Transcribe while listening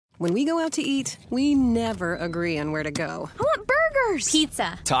When we go out to eat, we never agree on where to go. I want burgers.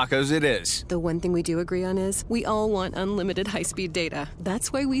 Pizza. Tacos it is. The one thing we do agree on is we all want unlimited high-speed data.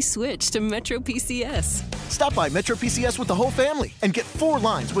 That's why we switched to Metro PCS. Stop by Metro PCS with the whole family and get 4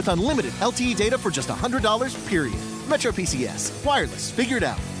 lines with unlimited LTE data for just $100, period. Metro PCS. Wireless. Figure it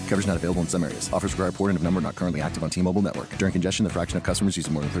out. Coverage not available in some areas. Offers require port and of number not currently active on T-Mobile network. During congestion, the fraction of customers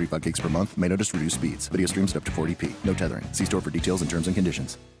using more than 35 gigs per month may notice reduced speeds. Video streams at up to 40p. No tethering. See store for details and terms and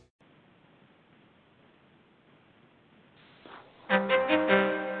conditions.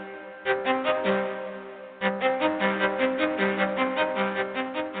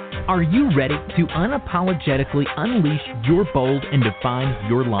 Are you ready to unapologetically unleash your bold and define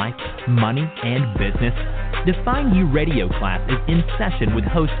your life, money, and business? Define You Radio class is in session with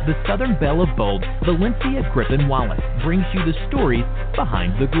host the Southern Belle of Bold, Valencia Griffin-Wallace, brings you the stories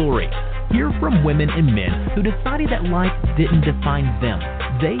behind the glory. Hear from women and men who decided that life didn't define them.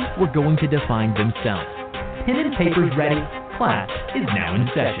 They were going to define themselves. Pen and papers ready. Class is now in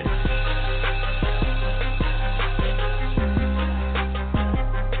session.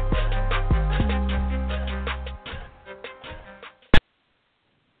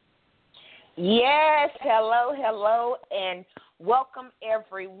 Yes, hello, and welcome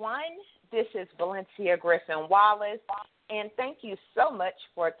everyone. This is Valencia Griffin-Wallace, and thank you so much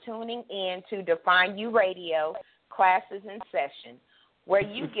for tuning in to Define You Radio Classes in Session, where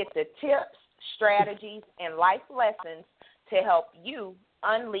you get the tips, strategies, and life lessons to help you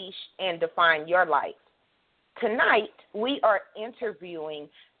unleash and define your life. Tonight, we are interviewing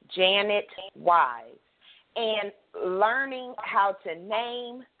Janet Wise and learning how to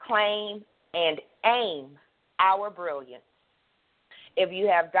name, claim, and aim our brilliance. If you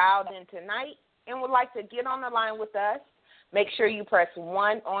have dialed in tonight and would like to get on the line with us, make sure you press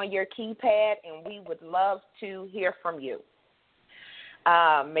 1 on your keypad, and we would love to hear from you.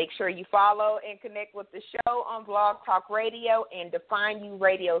 Make sure you follow and connect with the show on Blog Talk Radio and Define You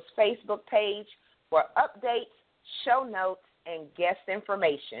Radio's Facebook page for updates, show notes, and guest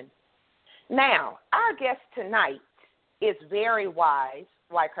information. Now, our guest tonight is very wise,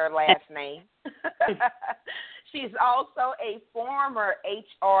 like her last name. She's also a former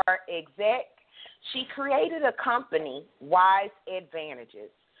HR exec. She created a company, Wise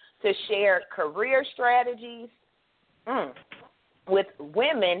Advantages, to share career strategies with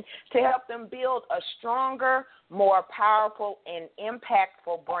women to help them build a stronger, more powerful, and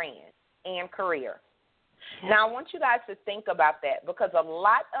impactful brand and career. Now, I want you guys to think about that, because a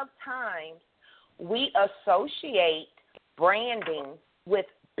lot of times we associate branding with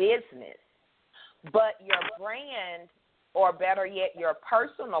business, but your brand, or better yet, your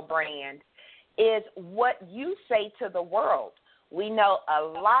personal brand, is what you say to the world. We know a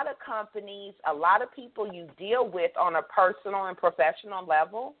lot of companies, a lot of people you deal with on a personal and professional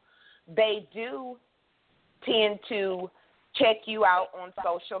level, they do tend to check you out on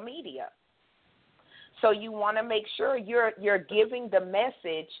social media. So you want to make sure you're giving the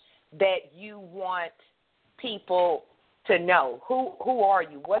message that you want people to know. Who are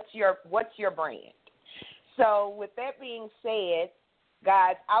you? What's your brand? So with that being said,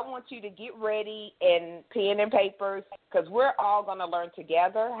 guys, I want you to get ready and pen and papers, because we're all going to learn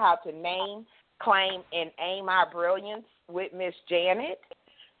together how to name, claim, and aim our brilliance with Miss Janet.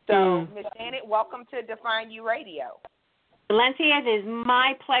 So, Miss Janet, welcome to Define You Radio. Valencia, it is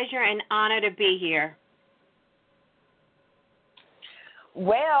my pleasure and honor to be here.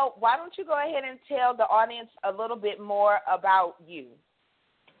 Well, why don't you go ahead and tell the audience a little bit more about you?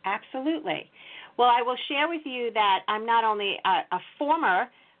 Absolutely. Well, I will share with you that I'm not only a former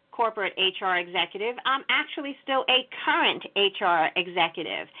corporate HR executive, I'm actually still a current HR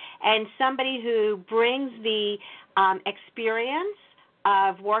executive, and somebody who brings the experience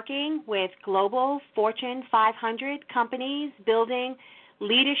of working with global Fortune 500 companies, building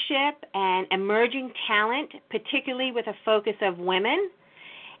leadership and emerging talent, particularly with a focus of women.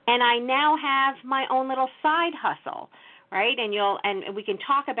 And I now have my own little side hustle, right? And we can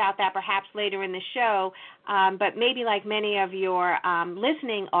talk about that perhaps later in the show. But maybe like many of your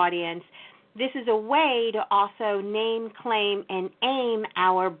listening audience, this is a way to also name, claim, and aim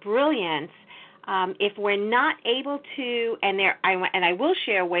our brilliance. If we're not able to, and I will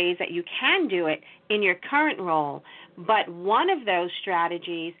share ways that you can do it in your current role. But one of those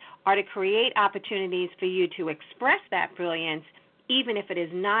strategies are to create opportunities for you to express that brilliance, even if it is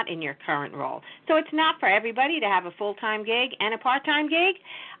not in your current role. So it's not for everybody to have a full-time gig and a part-time gig,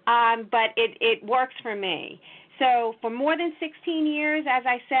 but it works for me. So for more than 16 years, as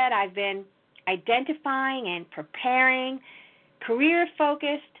I said, I've been identifying and preparing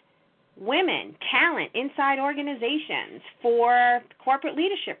career-focused women, talent inside organizations for corporate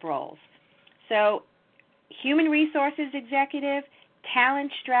leadership roles. So human resources executive,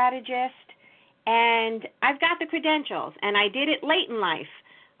 talent strategist, and I've got the credentials, and I did it late in life.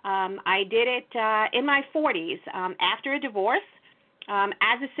 I did it in my 40s after a divorce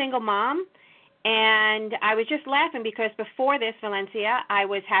as a single mom, and I was just laughing because before this, Valencia, I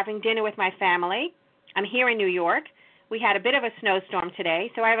was having dinner with my family. I'm here in New York. We had a bit of a snowstorm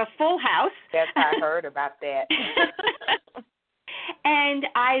today, so I have a full house. Yes, I heard about that. And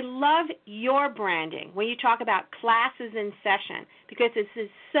I love your branding when you talk about classes in session, because this is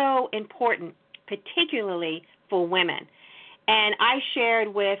so important, particularly for women. And I shared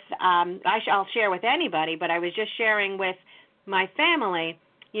with, I'll share with anybody, but I was just sharing with my family,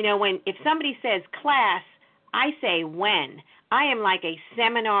 you know, if somebody says class, I say when. I am like a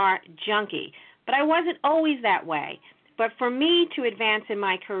seminar junkie, but I wasn't always that way. But for me to advance in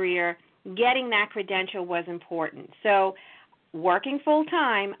my career, getting that credential was important. So working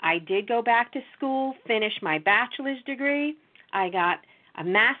full-time, I did go back to school, finish my bachelor's degree. I got a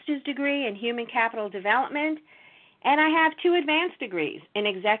master's degree in human capital development, and I have 2 advanced degrees in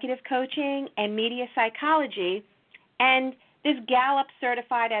executive coaching and media psychology, and this Gallup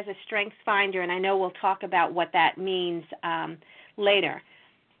certified as a strengths finder, and I know we'll talk about what that means later.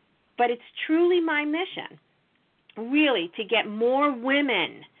 But it's truly my mission, really, to get more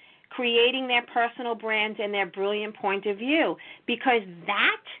women creating their personal brands and their brilliant point of view, because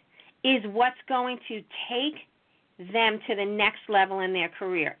that is what's going to take them to the next level in their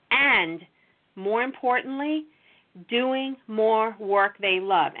career. And more importantly, doing more work they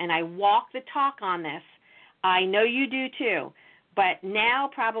love. And I walk the talk on this. I know you do too. But now,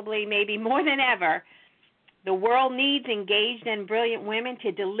 probably maybe more than ever, the world needs engaged and brilliant women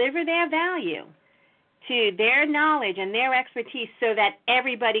to deliver their value, to their knowledge and their expertise, so that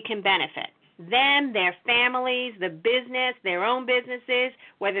everybody can benefit. Them, their families, the business, their own businesses,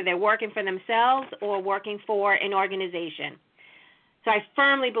 whether they're working for themselves or working for an organization. So I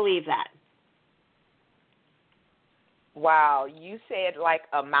firmly believe that. Wow, you said like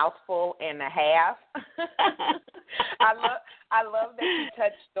a mouthful and a half. I love that you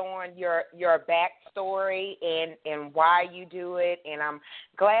touched on your backstory and why you do it, and I'm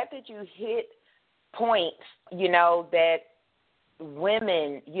glad that you hit points, you know, that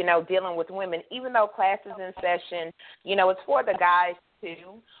women, you know, dealing with women, even though class is in session, you know, it's for the guys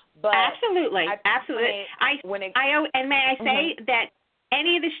too. But absolutely. And may I say that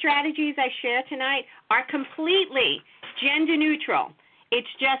any of the strategies I share tonight are completely gender neutral.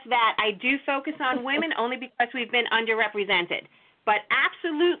 It's just that I do focus on women only because we've been underrepresented. But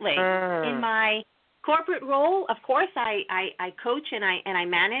absolutely, in my corporate role, of course, I coach and I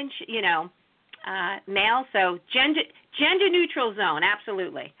manage, you know, male. So gender neutral zone,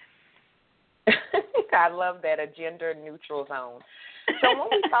 absolutely. I love that, a gender neutral zone. So when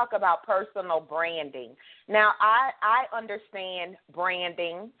we talk about personal branding, now I understand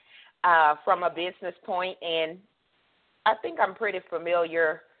branding from a business point, and I think I'm pretty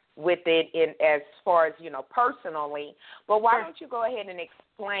familiar with it in as far as, you know, personally. But why don't you go ahead and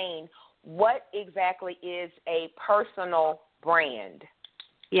explain what exactly is a personal brand?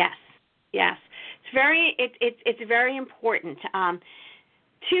 Yes. It's very important.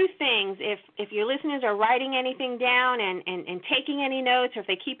 2 things, if your listeners are writing anything down and taking any notes, or if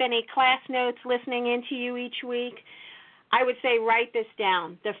they keep any class notes listening into you each week, I would say write this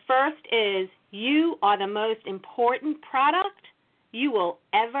down. The first is, you are the most important product you will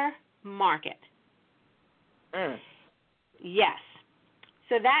ever market. Yes.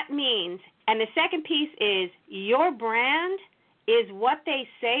 So that means, and the second piece is, your brand is what they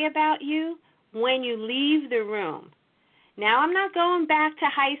say about you when you leave the room. Now, I'm not going back to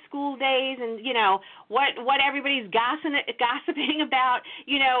high school days and, you know, what everybody's gossiping about,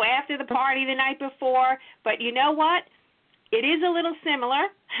 you know, after the party the night before. But you know what? It is a little similar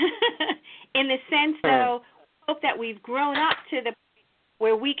in the sense, though, I hope that we've grown up to the point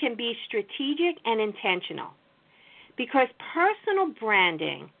where we can be strategic and intentional. Because personal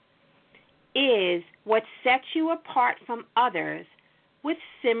branding is what sets you apart from others with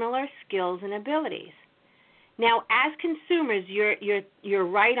similar skills and abilities. Now, as consumers, you're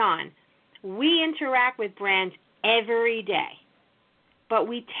right on. We interact with brands every day, but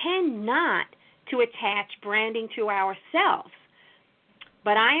we tend not to attach branding to ourselves.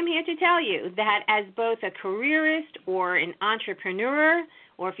 But I am here to tell you that as both a careerist or an entrepreneur,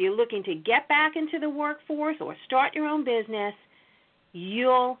 or if you're looking to get back into the workforce or start your own business,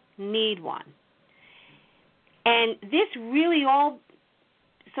 you'll need one. And this really all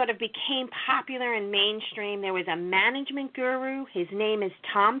sort of became popular and mainstream, there was a management guru. His name is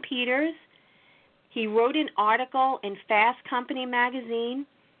Tom Peters. He wrote an article in Fast Company magazine,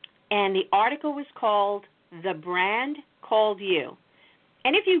 and the article was called "The Brand Called You."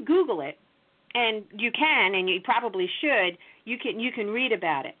 And if you Google it, and you can, and you probably should, you can read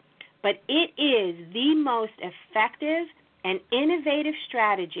about it. But it is the most effective and innovative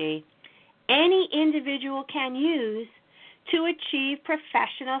strategy any individual can use to achieve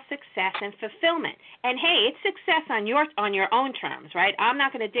professional success and fulfillment. And hey, it's success on your own terms, right? I'm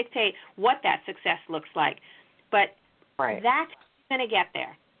not going to dictate what that success looks like, but that's going to get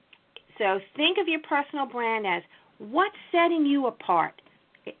there. So think of your personal brand as what's setting you apart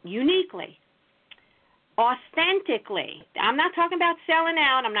uniquely, authentically. I'm not talking about selling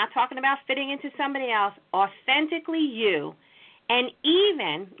out. I'm not talking about fitting into somebody else. Authentically you, and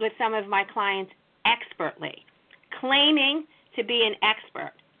even with some of my clients, expertly, claiming to be an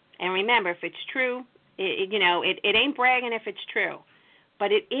expert. And remember, if it's true, it ain't bragging if it's true.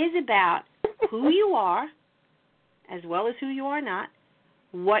 But it is about who you are as well as who you are not,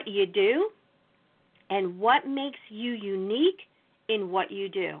 what you do, and what makes you unique in what you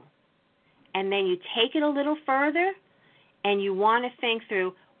do. And then you take it a little further, and you want to think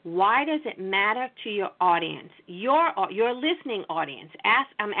through, why does it matter to your audience, your listening audience?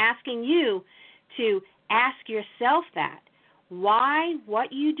 I'm asking you to ask yourself that. Why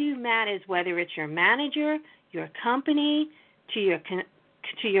what you do matters, whether it's your manager, your company, to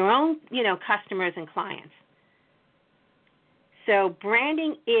your own, customers and clients. So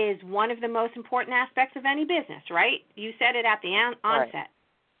branding is one of the most important aspects of any business, right? You said it at the onset. Right.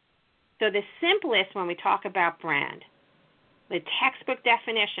 So the simplest when we talk about brand, the textbook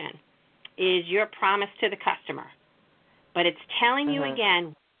definition is your promise to the customer. But it's telling you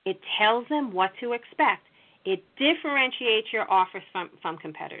again, it tells them what to expect. It differentiates your offers from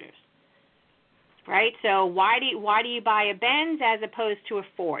competitors. Right? So why do you buy a Benz as opposed to a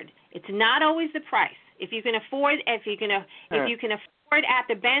Ford? It's not always the price. If you can afford at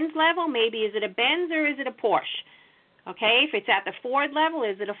the Benz level, maybe is it a Benz or is it a Porsche? Okay, if it's at the Ford level,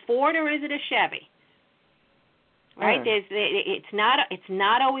 is it a Ford or is it a Chevy? Right? It's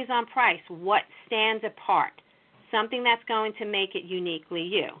not always on price. What stands apart? Something that's going to make it uniquely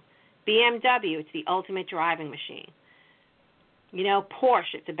you. BMW, it's the ultimate driving machine.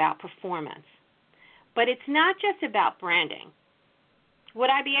 Porsche, it's about performance. But it's not just about branding. Would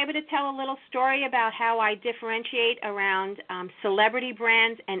I be able to tell a little story about how I differentiate around celebrity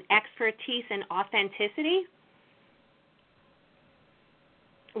brands and expertise and authenticity?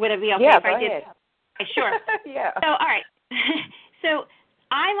 Would it be okay if I did? Okay, sure. Yeah. So, all right. So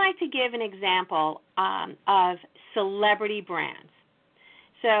I like to give an example of celebrity brands.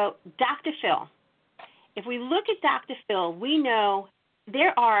 So Dr. Phil. If we look at Dr. Phil, we know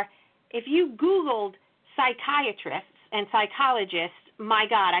there are, if you Googled psychiatrists and psychologists, my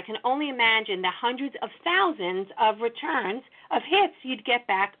God, I can only imagine the hundreds of thousands of returns of hits you'd get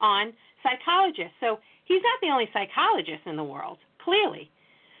back on psychologists. So he's not the only psychologist in the world, clearly.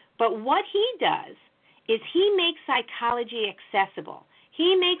 But what he does is he makes psychology accessible.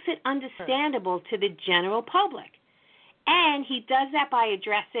 He makes it understandable to the general public. And he does that by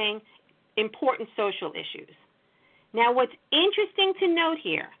addressing important social issues. Now, what's interesting to note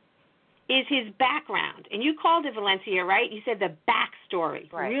here is his background. And you called it, Valencia, right? You said the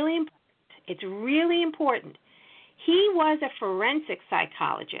backstory. Right. Really important. It's really important. He was a forensic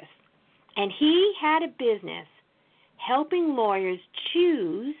psychologist, and he had a business helping lawyers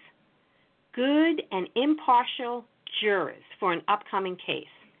choose good and impartial jurors for an upcoming case.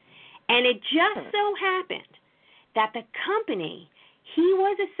 And it just so happened that the company he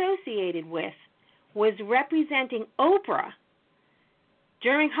was associated with was representing Oprah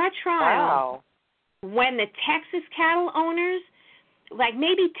during her trial when the Texas cattle owners, like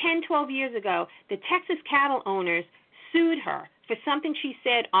maybe 10, 12 years ago, the Texas cattle owners sued her for something she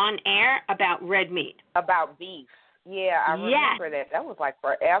said on air about red meat. About beef. Yeah, I remember that. That was like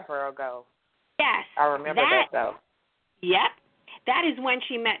forever ago. Yes. I remember that, though. Yep. That is when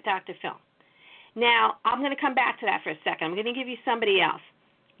she met Dr. Phil. Now, I'm going to come back to that for a second. I'm going to give you somebody else.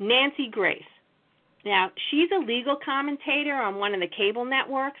 Nancy Grace. Now, she's a legal commentator on one of the cable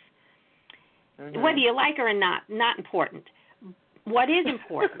networks. Whether you like her or not important. What is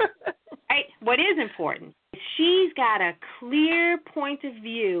important, right? What is important is she's got a clear point of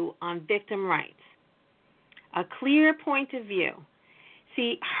view on victim rights. A clear point of view.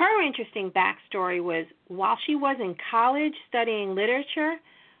 See, her interesting backstory was while she was in college studying literature,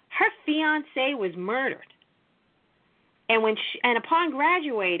 her fiancé was murdered. And upon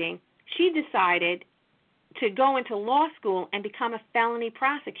graduating, she decided to go into law school and become a felony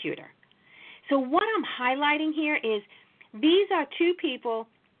prosecutor. So what I'm highlighting here is these are two people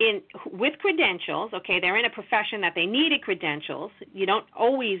with credentials. Okay, they're in a profession that they needed credentials. You don't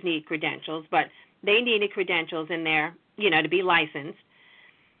always need credentials, but they needed credentials in there, to be licensed.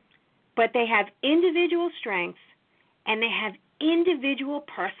 But they have individual strengths and they have individual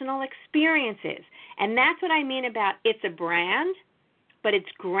personal experiences. And that's what I mean about it's a brand, but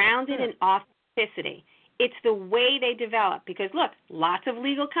it's grounded in authenticity. It's the way they develop because, look, lots of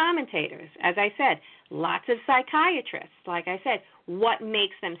legal commentators, as I said, lots of psychiatrists, like I said, what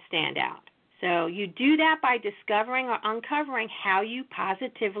makes them stand out? So you do that by discovering or uncovering how you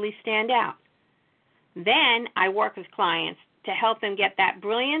positively stand out. Then I work with clients to help them get that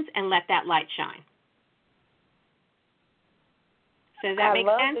brilliance and let that light shine. So does that make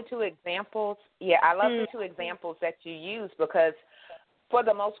sense? I love the two examples. Yeah, I love the two examples that you use because for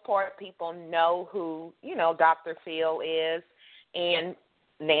the most part, people know who, Dr. Phil is and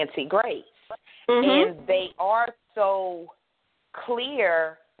Nancy Grace. And they are so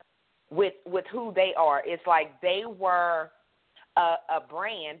clear with who they are. It's like they were a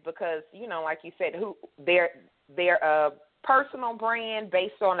brand because, like you said, they're a personal brand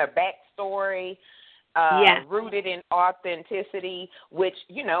based on a backstory, rooted in authenticity, which,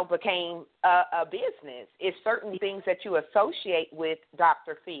 became a business. It's certain things that you associate with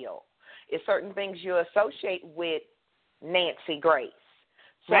Dr. Phil. It's certain things you associate with Nancy Grace.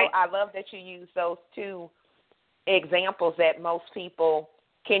 So I love that you use those two examples that most people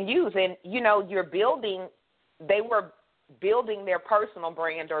can use. And, they were building their personal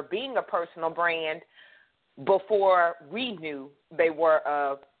brand or being a personal brand before we knew they were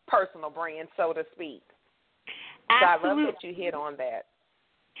a personal brand, so to speak. Absolutely. So I love that you hit on that.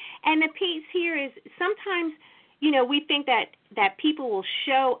 And the piece here is sometimes, we think that people will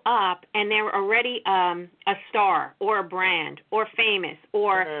show up and they're already a star or a brand or famous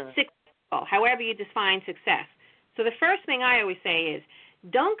or successful, however you define success. So the first thing I always say is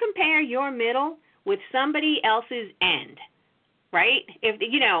don't compare your middle with somebody else's end, right? If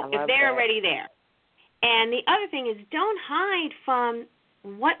they're already there. And the other thing is don't hide from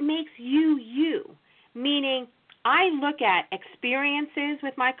what makes you you, meaning I look at experiences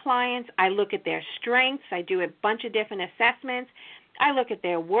with my clients. I look at their strengths. I do a bunch of different assessments. I look at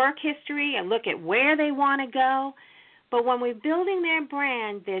their work history. I look at where they want to go. But when we're building their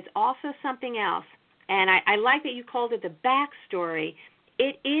brand, there's also something else. And I like that you called it the backstory.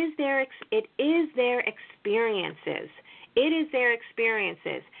 It is their experiences. It is their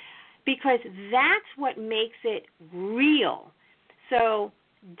experiences because that's what makes it real. So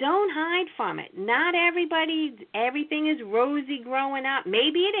don't hide from it. Not everything is rosy growing up.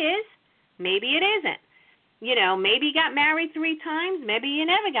 Maybe it is. Maybe it isn't. Maybe you got married 3 times. Maybe you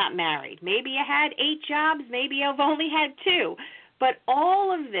never got married. Maybe you had 8 jobs. Maybe you've only had 2. But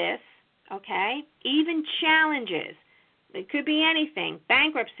all of this, even challenges, it could be anything.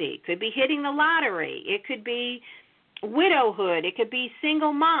 Bankruptcy, it could be hitting the lottery. It could be widowhood. It could be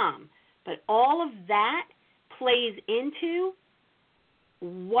single mom. But all of that plays into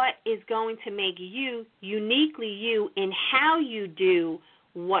what is going to make you uniquely you in how you do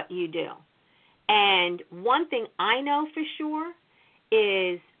what you do. And one thing I know for sure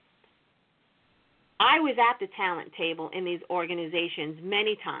is I was at the talent table in these organizations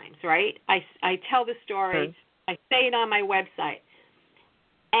many times, right? I tell the story. I say it on my website.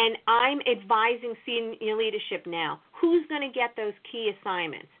 And I'm advising senior leadership now. Who's going to get those key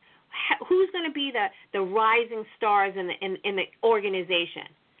assignments? Who's going to be the rising stars in the organization?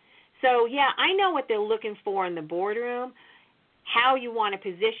 So, I know what they're looking for in the boardroom, how you want to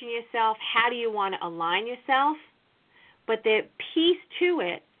position yourself, how do you want to align yourself. But the piece to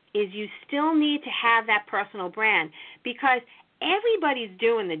it is you still need to have that personal brand because everybody's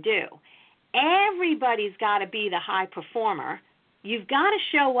doing the do. Everybody's got to be the high performer. You've got to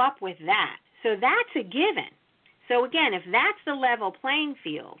show up with that. So that's a given. So, again, if that's the level playing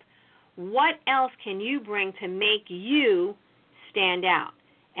field, what else can you bring to make you stand out?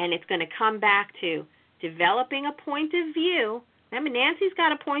 And it's going to come back to developing a point of view. Remember, Nancy's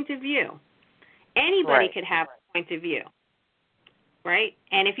got a point of view. Anybody could have a point of view, right?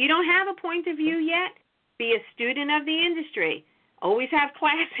 And if you don't have a point of view yet, be a student of the industry. Always have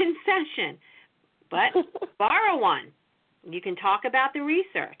class in session, but borrow one. You can talk about the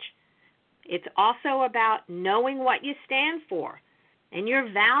research. It's also about knowing what you stand for and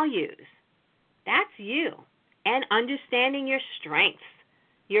your values. That's you. And understanding your strengths,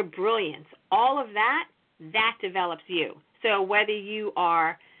 your brilliance, all of that develops you. So whether you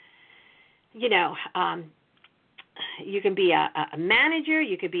are, You can be a manager.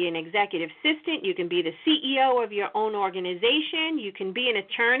 You could be an executive assistant. You can be the CEO of your own organization. You can be an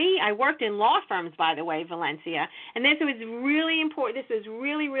attorney. I worked in law firms, by the way, Valencia, and this was really important. This was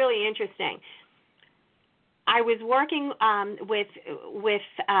really, really interesting. I was working with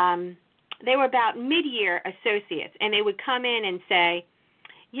they were about mid-year associates, and they would come in and say,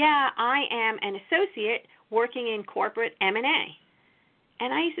 yeah, I am an associate working in corporate M&A.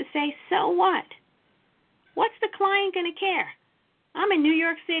 And I used to say, so what? What's the client going to care? I'm in New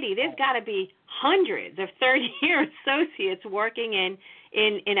York City. There's got to be hundreds of 30-year associates working in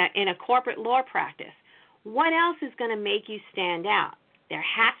a corporate law practice. What else is going to make you stand out? There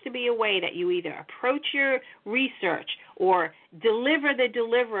has to be a way that you either approach your research or deliver the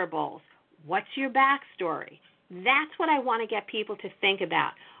deliverables. What's your backstory? That's what I want to get people to think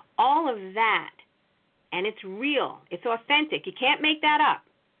about. All of that, and it's real. It's authentic. You can't make that up,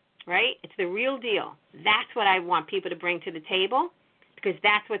 right? It's the real deal. That's what I want people to bring to the table because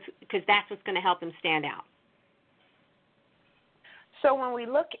that's what's going to help them stand out. So when we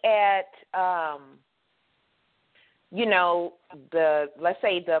look at, let's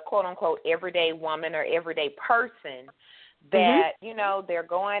say the quote-unquote everyday woman or everyday person that, they're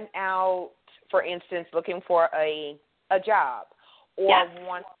going out, for instance, looking for a job or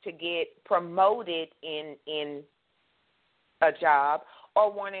want to get promoted in a job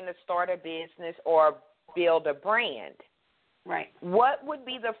or wanting to start a business or build a brand. Right. What would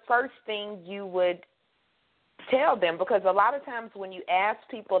be the first thing you would tell them? Because a lot of times when you ask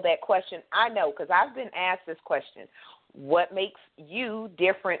people that question, I know because I've been asked this question, what makes you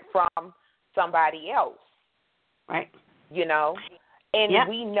different from somebody else? Right. And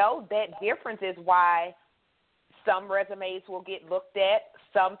we know that difference is why some resumes will get looked at,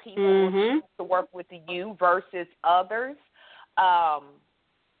 some people will choose to work with you versus others.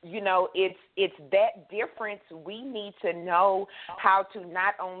 It's that difference. We need to know how to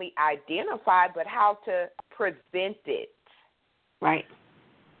not only identify, but how to present it. Right.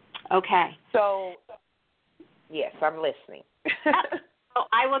 Okay. So, yes, I'm listening. So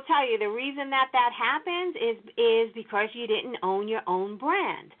I will tell you the reason that happens is because you didn't own your own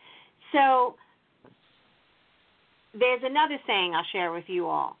brand. So there's another saying I'll share with you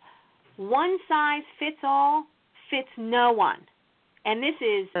all. One size fits all fits no one. And this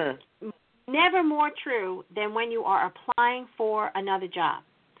is never more true than when you are applying for another job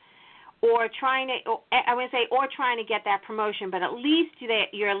or trying to get that promotion, but at least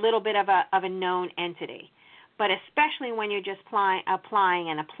you're a little bit of a known entity. But especially when you're just applying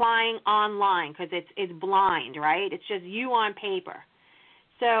online because it's blind, right? It's just you on paper.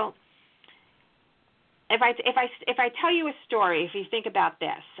 So if I tell you a story, if you think about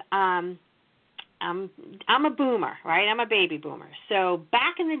this, I'm a boomer, right? I'm a baby boomer. So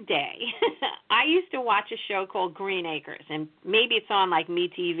back in the day, I used to watch a show called Green Acres, and maybe it's on like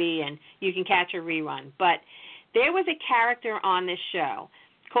MeTV and you can catch a rerun. But there was a character on this show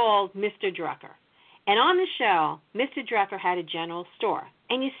called Mr. Drucker. And on the show, Mr. Drucker had a general store.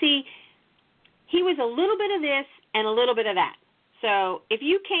 And you see, he was a little bit of this and a little bit of that. So if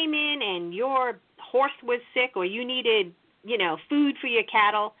you came in and your horse was sick or you needed, food for your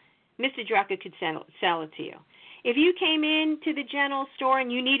cattle, Mr. Drucker could sell it to you. If you came into the general store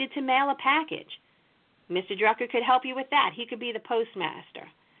and you needed to mail a package, Mr. Drucker could help you with that. He could be the postmaster.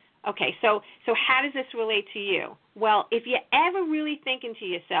 Okay, so how does this relate to you? Well, if you're ever really thinking to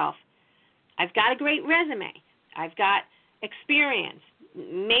yourself, I've got a great resume, I've got experience,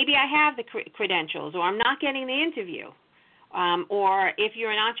 maybe I have the credentials, or I'm not getting the interview, or if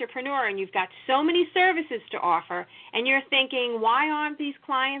you're an entrepreneur and you've got so many services to offer and you're thinking, why aren't these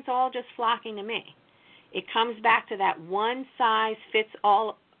clients all just flocking to me? It comes back to that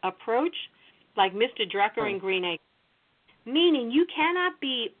one-size-fits-all approach, like Mr. Drucker in Green Acres, meaning you cannot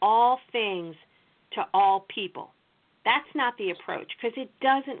be all things to all people. That's not the approach because it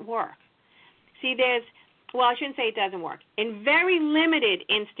doesn't work. See, I shouldn't say it doesn't work. In very limited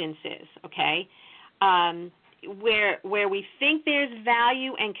instances, okay, where we think there's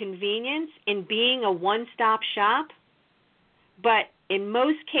value and convenience in being a one-stop shop, but in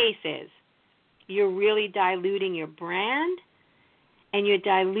most cases, you're really diluting your brand and you're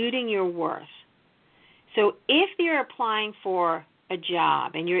diluting your worth. So if you're applying for a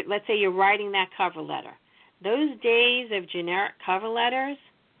job and let's say you're writing that cover letter, those days of generic cover letters,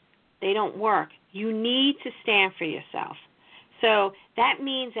 they don't work. You need to stand for yourself. So that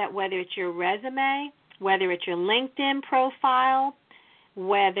means that whether it's your resume, whether it's your LinkedIn profile,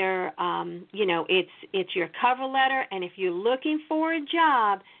 whether it's your cover letter, and if you're looking for a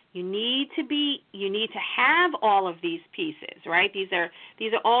job, You need to have all of these pieces, right? These are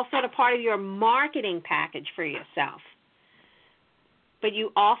all sort of part of your marketing package for yourself. But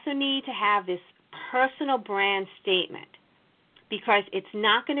you also need to have this personal brand statement, because it's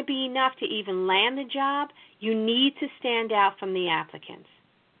not going to be enough to even land the job. You need to stand out from the applicants.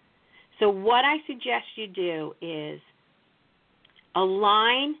 So what I suggest you do is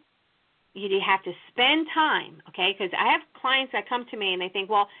align. You have to spend time, okay? Because I have clients that come to me and they think,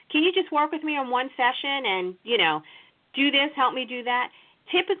 well, can you just work with me on one session and, do this, help me do that?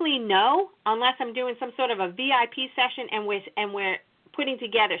 Typically, no, unless I'm doing some sort of a VIP session and we're putting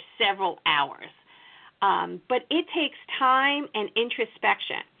together several hours. But it takes time and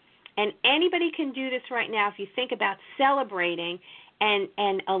introspection. And anybody can do this right now if you think about celebrating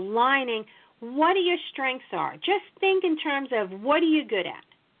and aligning what your strengths are. Just think in terms of what are you good at.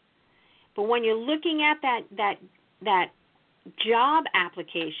 But when you're looking at that job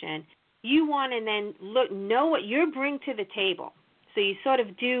application, you want to then know what you bring to the table. So you sort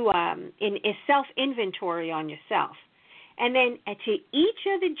of do a self-inventory on yourself. And then to each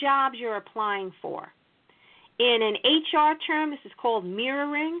of the jobs you're applying for, in an HR term, this is called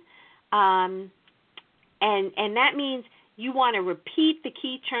mirroring, and that means you want to repeat the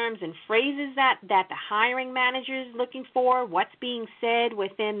key terms and phrases that the hiring manager is looking for, what's being said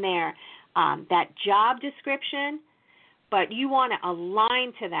within their that job description, but you want to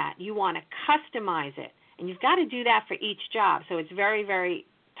align to that. You want to customize it, and you've got to do that for each job, so it's very, very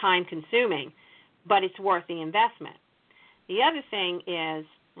time-consuming, but it's worth the investment. The other thing is,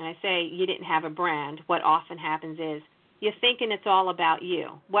 and I say you didn't have a brand, what often happens is you're thinking it's all about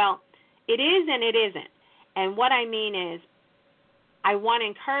you. Well, it is and it isn't. And what I mean is I want to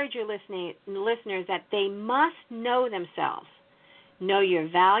encourage your listeners that they must know themselves, know your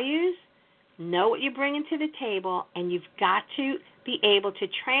values, know what you're bringing to the table, and you've got to be able to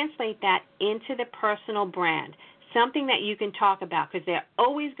translate that into the personal brand, something that you can talk about, because they're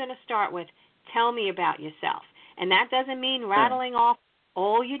always going to start with, tell me about yourself. And that doesn't mean rattling off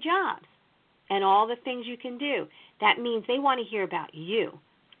all your jobs and all the things you can do. That means they want to hear about you,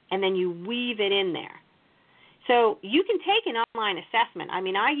 and then you weave it in there. So you can take an online assessment. I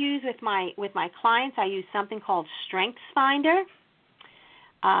mean, I use with my clients, I use something called StrengthsFinder.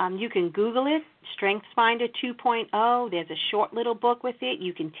 You can Google it, StrengthsFinder 2.0. There's a short little book with it.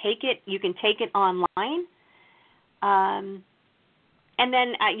 You can take it online. And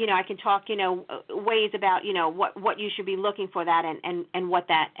then, I can talk, ways about, what you should be looking for that and what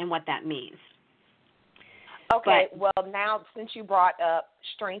that means. Okay, well, now since you brought up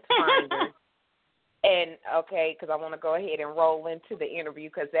StrengthsFinder, and because I want to go ahead and roll into the interview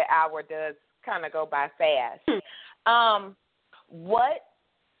because that hour does kind of go by fast. What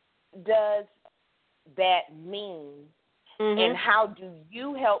does that mean, and how do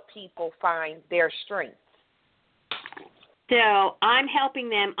you help people find their strengths? So I'm helping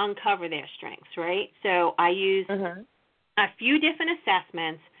them uncover their strengths, right? So I use a few different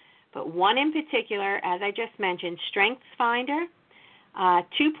assessments, but one in particular, as I just mentioned, StrengthsFinder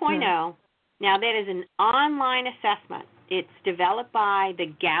 2.0. Now, that is an online assessment. It's developed by the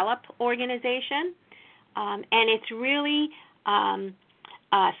Gallup organization, and it's really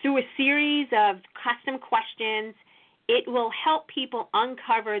through a series of custom questions. It will help people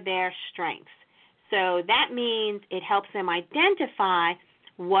uncover their strengths. So that means it helps them identify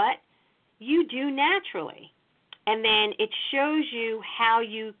what you do naturally. And then it shows you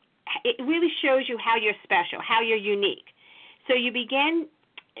it really shows you how you're special, how you're unique. So you begin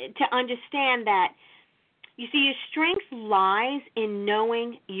to understand that, you see, your strength lies in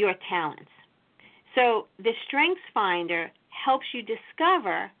knowing your talents. So the StrengthsFinder helps you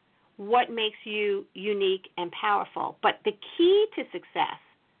discover what makes you unique and powerful. But the key to success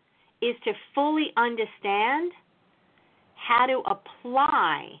is to fully understand how to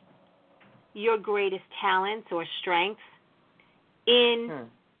apply your greatest talents or strengths in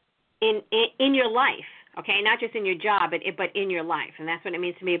your life, okay? Not just in your job, but in your life, and that's what it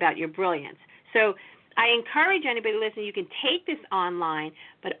means to me about your brilliance. So I encourage anybody listening, you can take this online,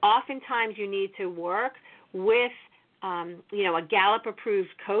 but oftentimes you need to work with a Gallup-approved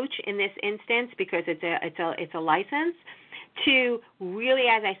coach in this instance, because it's a license, to really,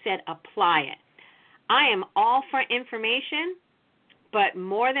 as I said, apply it. I am all for information, but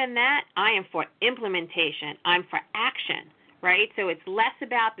more than that, I am for implementation. I'm for action, right? So it's less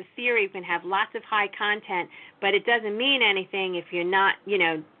about the theory. You can have lots of high content, but it doesn't mean anything if you're not,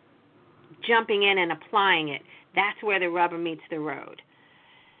 jumping in and applying it. That's where the rubber meets the road.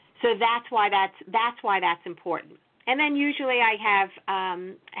 So that's why that's important. And then usually I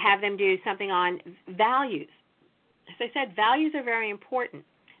have them do something on values. As I said, values are very important.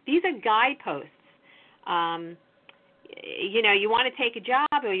 These are guideposts. You want to take a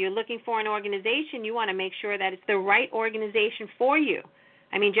job or you're looking for an organization, you want to make sure that it's the right organization for you.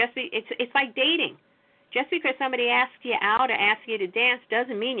 I mean, it's like dating. Just because somebody asks you out or asks you to dance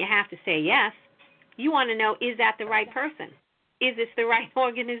doesn't mean you have to say yes. You want to know, is that the right person? Is this the right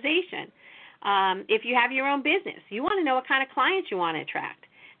organization? If you have your own business, you want to know what kind of clients you want to attract.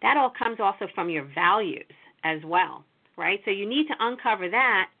 That all comes also from your values as well, right? So you need to uncover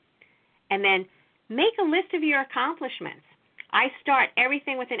that and then make a list of your accomplishments. I start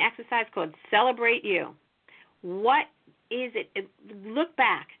everything with an exercise called Celebrate You. What is it? Look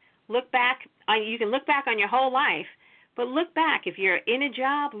back. You can look back on your whole life, but look back. If you're in a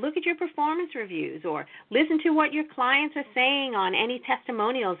job, look at your performance reviews or listen to what your clients are saying on any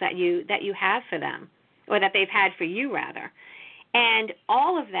testimonials that you have for them, or that they've had for you, rather. And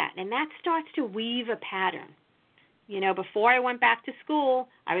all of that, and that starts to weave a pattern. Before I went back to school,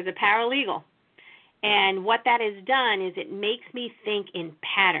 I was a paralegal. And what that has done is it makes me think in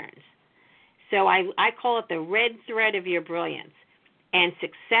patterns. So I call it the red thread of your brilliance. And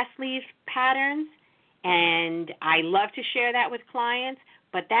success leaves patterns, and I love to share that with clients,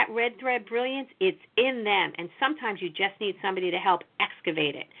 but that red thread brilliance, it's in them. And sometimes you just need somebody to help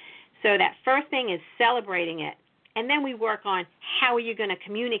excavate it. So that first thing is celebrating it. And then we work on how are you going to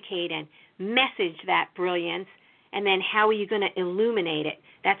communicate and message that brilliance, and then how are you going to illuminate it.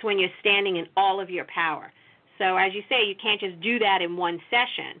 That's when you're standing in all of your power. So as you say, you can't just do that in one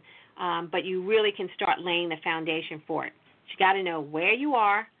session, but you really can start laying the foundation for it. You got to know where you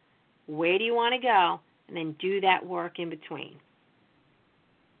are, where do you want to go, and then do that work in between.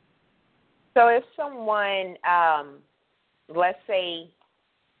 So if someone, let's say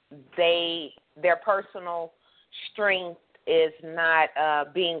their personal strength is not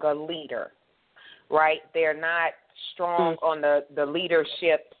being a leader, right? They're not strong on the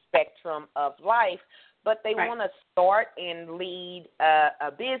leadership spectrum of life, but they want to start and lead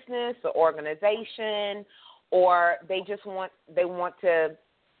a business, an organization, or they want to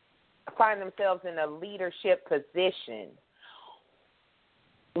find themselves in a leadership position.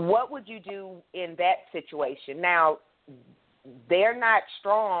 What would you do in that situation? Now, they're not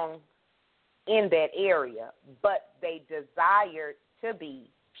strong in that area, but they desire to be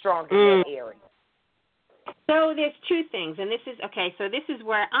strong in that area. So there's two things, and this is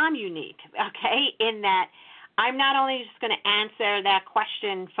where I'm unique, in that I'm not only just going to answer that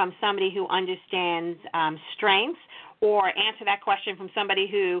question from somebody who understands strengths, or answer that question from somebody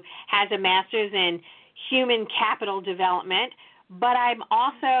who has a master's in human capital development, but I'm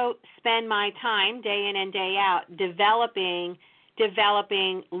also spend my time day in and day out developing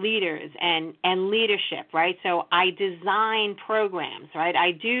leaders and leadership, right? So I design programs, right?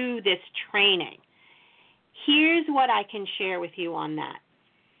 I do this training. Here's what I can share with you on that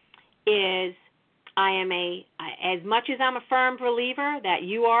is as much as I'm a firm believer that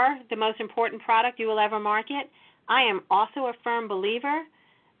you are the most important product you will ever market, I am also a firm believer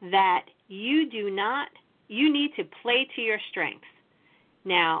that you need to play to your strengths.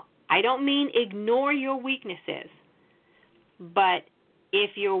 Now, I don't mean ignore your weaknesses, but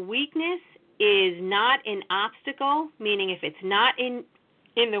if your weakness is not an obstacle, meaning if it's not in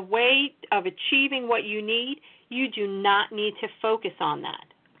the way of achieving what you need, you do not need to focus on that.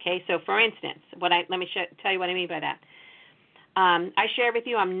 Okay, so for instance, let me tell you what I mean by that. I shared with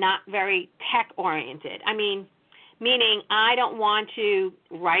you I'm not very tech-oriented. Meaning I don't want to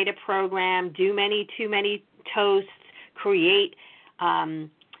write a program, do too many toasts, create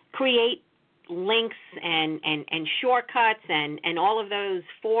links and shortcuts and all of those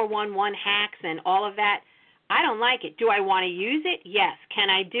 411 hacks and all of that. I don't like it. Do I want to use it? Yes. Can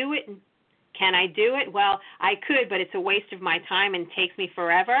I do it? Well, I could, but it's a waste of my time and takes me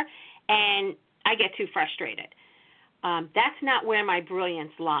forever, and I get too frustrated. That's not where my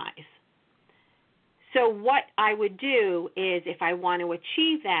brilliance lies. So what I would do is, if I want to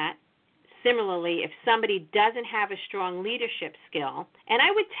achieve that, similarly, if somebody doesn't have a strong leadership skill, and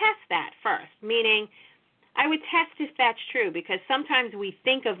I would test that first, meaning I would test if that's true, because sometimes we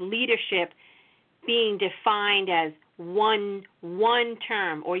think of leadership being defined as one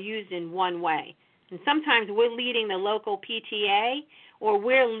term or used in one way. And sometimes we're leading the local PTA, or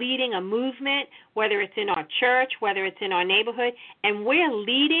we're leading a movement, whether it's in our church, whether it's in our neighborhood, and we're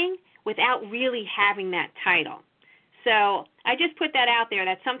leading without really having that title. So I just put that out there,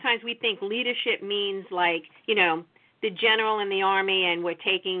 that sometimes we think leadership means like, the general in the army, and we're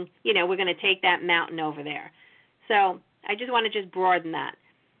going to take that mountain over there. So I just want to just broaden that.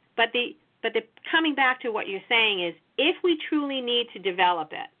 But the coming back to what you're saying is, if we truly need to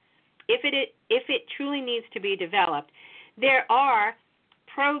develop it, if it truly needs to be developed, there are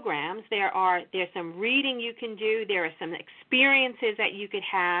programs. There's some reading you can do. There are some experiences that you could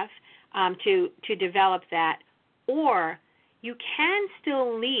have to develop that. Or you can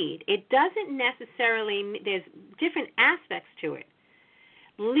still lead. It doesn't necessarily, there's different aspects to it.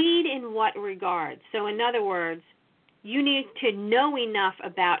 Lead in what regard? So in other words, you need to know enough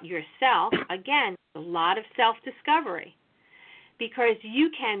about yourself. Again, a lot of self-discovery, because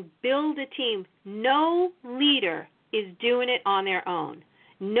you can build a team. No leader is doing it on their own.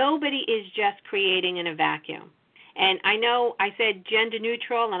 Nobody is just creating in a vacuum. And I know I said gender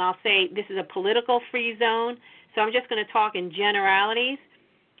neutral, and I'll say this is a political free zone, so I'm just going to talk in generalities.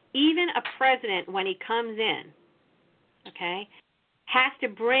 Even a president, when he comes in, okay, has to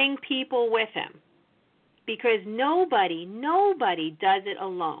bring people with him, because nobody does it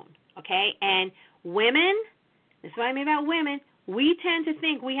alone, okay? And women, this is what I mean about women, we tend to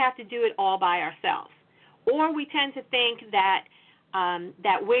think we have to do it all by ourselves. Or we tend to think that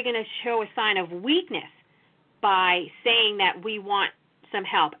we're going to show a sign of weakness by saying that we want some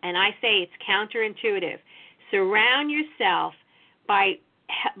help. And I say it's counterintuitive. Surround yourself by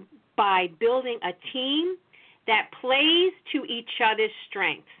building a team that plays to each other's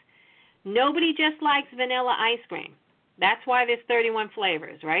strengths. Nobody just likes vanilla ice cream. That's why there's 31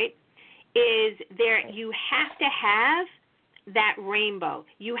 flavors, right? You have to have that rainbow.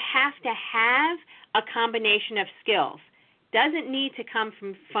 You have to have a combination of skills. Doesn't need to come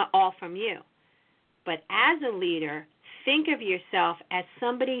all from you. But as a leader, think of yourself as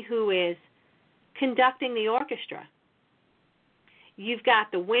somebody who is conducting the orchestra. You've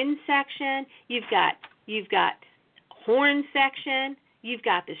got the wind section, you've got horn section, you've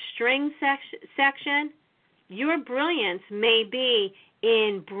got the string section. Your brilliance may be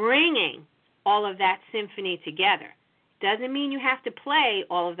in bringing all of that symphony together. Doesn't mean you have to play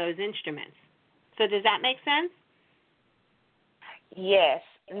all of those instruments. So does that make sense? Yes.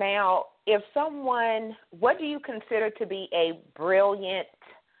 Now, if someone, what do you consider to be a brilliant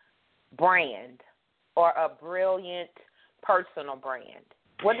brand or a brilliant personal brand?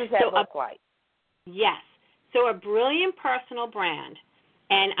 What does that look like? Yes. So a brilliant personal brand,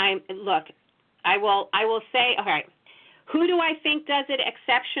 and I will say, all right, who do I think does it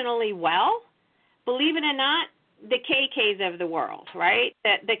exceptionally well? Believe it or not, the KKs of the world, right?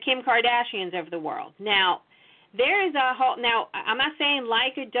 The Kim Kardashians of the world. Now, there is a whole, now, I'm not saying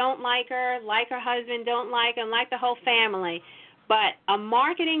like her, don't like her husband, don't like her, like the whole family, but a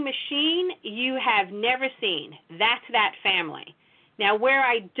marketing machine you have never seen. That's that family. Now, where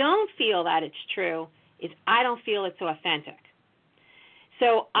I don't feel that it's true is I don't feel it's authentic.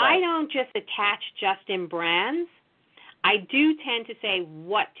 So right. I don't just attach just in brands. I do tend to say,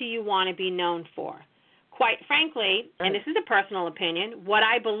 what do you want to be known for? Quite frankly, and this is a personal opinion, what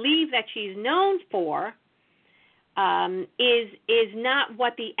I believe that she's known for is not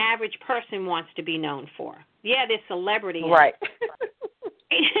what the average person wants to be known for. Yeah, there's celebrity. Right.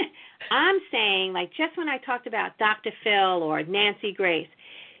 I'm saying, like, just when I talked about Dr. Phil or Nancy Grace,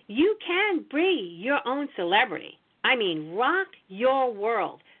 you can be your own celebrity. I mean, rock your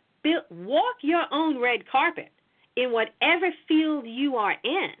world. Walk your own red carpet in whatever field you are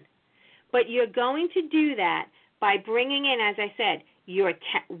in. But you're going to do that by bringing in, as I said,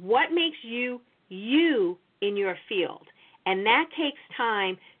 what makes you you in your field. And that takes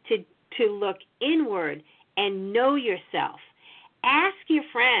time to look inward and know yourself. Ask your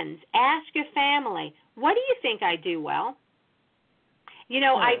friends, ask your family, what do you think I do well? You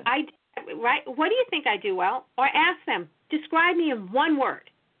know, right? What do you think I do well? Or ask them, describe me in one word.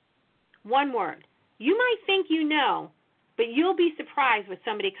 One word. You might think you know, but you'll be surprised what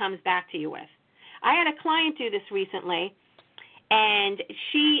somebody comes back to you with. I had a client do this recently, and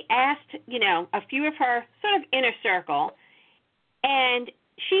she asked, a few of her sort of inner circle, and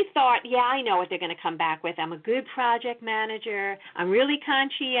she thought, yeah, I know what they're going to come back with. I'm a good project manager. I'm really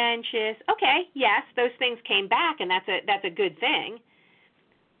conscientious. Okay, yes, those things came back, and that's a good thing.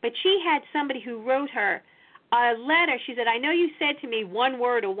 But she had somebody who wrote her a letter. She said, I know you said to me one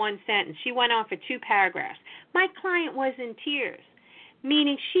word or one sentence. She went on for 2 paragraphs. My client was in tears,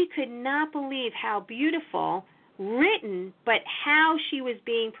 meaning she could not believe how beautiful written, but how she was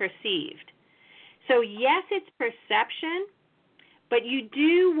being perceived. So, yes, it's perception, but you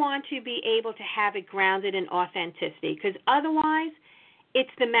do want to be able to have it grounded in authenticity, because otherwise it's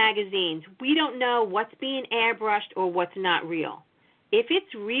the magazines. We don't know what's being airbrushed or what's not real. If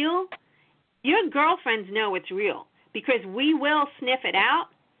it's real, your girlfriends know it's real, because we will sniff it out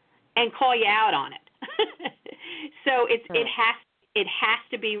and call you out on it. So it has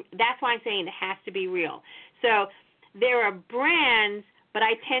to be. That's why I'm saying it has to be real. So there are brands, but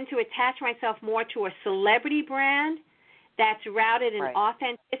I tend to attach myself more to a celebrity brand that's rooted in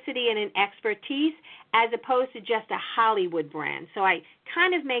authenticity and in expertise as opposed to just a Hollywood brand. So I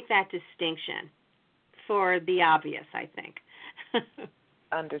kind of make that distinction for the obvious, I think.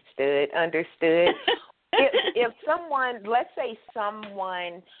 Understood. If someone, let's say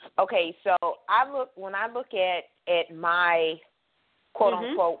someone, okay, so when I look at my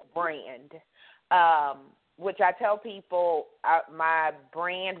quote-unquote brand, which I tell people my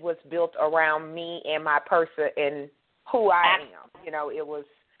brand was built around me and my person and who I am. You know, it was,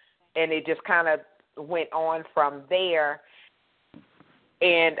 and it just kind of went on from there.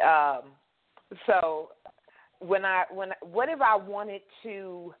 And so what if I wanted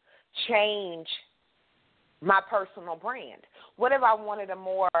to change my personal brand? What if I wanted a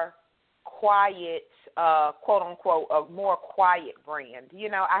more quiet, quote unquote, a more quiet brand? You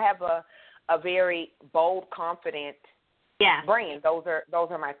know, I have a very bold, confident brand. Those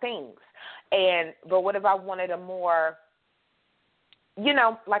are my things. But what if I wanted a more, you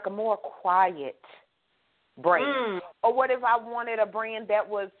know, like a more quiet brand? Or what if I wanted a brand that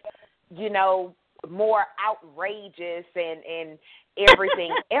was, you know, more outrageous and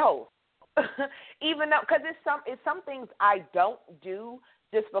everything else? Even though, because it's some things I don't do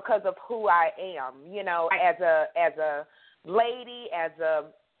just because of who I am. You know, as a lady, as a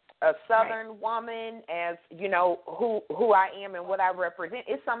Southern woman, as, you know, who I am and what I represent.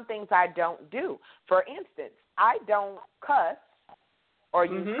 It's some things I don't do. For instance, I don't cuss or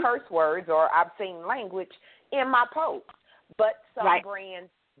use curse words or obscene language in my posts, but some brands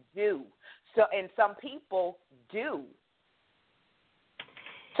do. So, and some people do.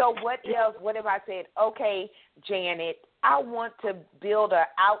 So what if I said, okay, Janet, I want to build an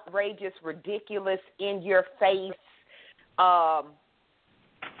outrageous, ridiculous, in-your-face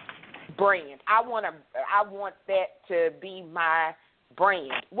brand. I want that to be my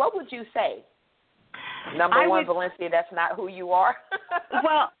brand. What would you say? Number one, Valencia, that's not who you are.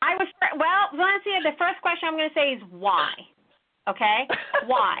 Well, Valencia, the first question I'm going to say is why. Okay?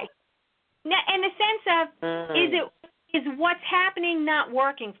 Why? Now, in the sense of, is what's happening not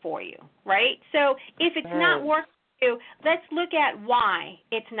working for you, right? So if it's not working for you, let's look at why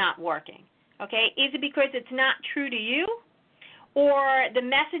it's not working, okay? Is it because it's not true to you, or the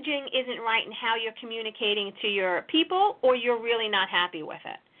messaging isn't right in how you're communicating to your people, or you're really not happy with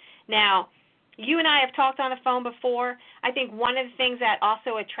it? Now, you and I have talked on the phone before. I think one of the things that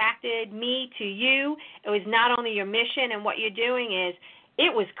also attracted me to you, it was not only your mission and what you're doing is,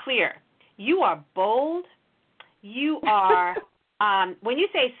 it was clear. You are bold. You are, when you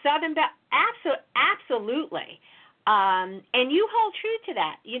say Southern Belle, absolutely. And you hold true to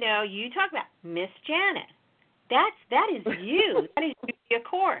that. You know, you talk about Miss Janet. That is you. That is your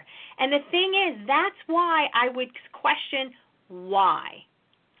core. And the thing is, that's why I would question why.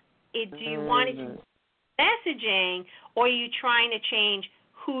 Do you want to change messaging, or are you trying to change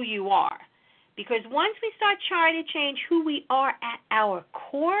who you are? Because once we start trying to change who we are at our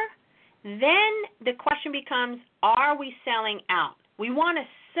core, then the question becomes, are we selling out? We want to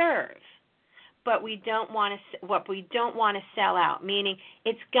serve, but we don't want to sell out, meaning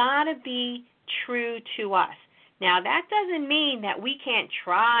it's got to be true to us. Now, that doesn't mean that we can't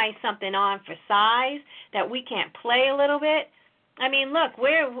try something on for size, that we can't play a little bit. I mean, look,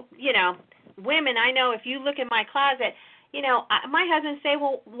 we're, you know, women, I know if you look in my closet, you know, my husband say,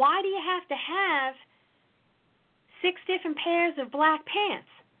 well, why do you have to have 6 different pairs of black pants?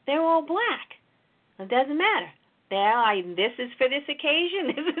 They're all black. It doesn't matter. This is for this occasion.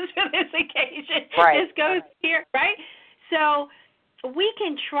 This is for this occasion. Right. This goes here, right? So we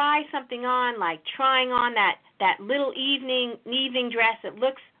can try something on, like trying on that little evening dress that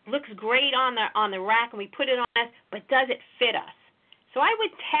looks great on the rack, and we put it on us, but does it fit us? So I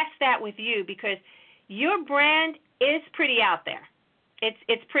would test that with you, because your brand is pretty out there.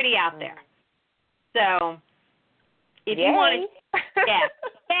 It's pretty out there. So if you want to,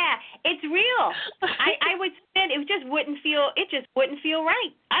 yeah, it's real. I would say it just wouldn't feel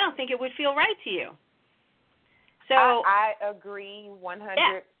right. I don't think it would feel right to you. So I agree 100%,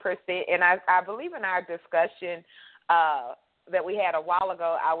 and I believe in our discussion that we had a while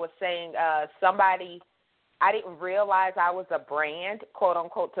ago, I was saying I didn't realize I was a brand, quote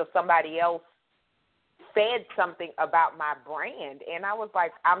unquote, till somebody else said something about my brand, and I was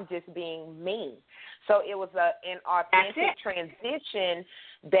like, I'm just being me. So it was an authentic transition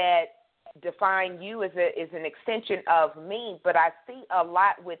that defined you as an extension of me. But I see a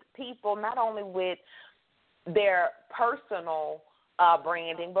lot with people, not only with their personal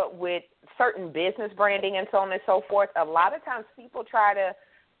branding, but with certain business branding and so on and so forth. A lot of times people try to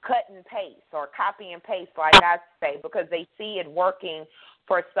cut and paste or copy and paste, like I say, because they see it working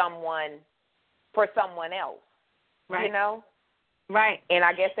for someone else. you know? Right. And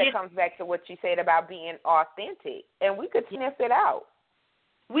I guess that comes back to what you said about being authentic. And we could sniff it out.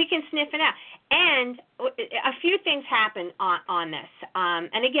 We can sniff it out. And a few things happen on this.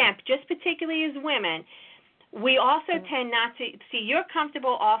 And again, just particularly as women, we also tend not to see, you're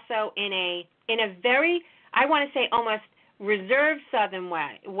comfortable also in a very, I want to say almost reserved Southern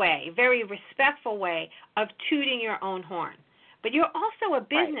way, very respectful way of tooting your own horn. But you're also a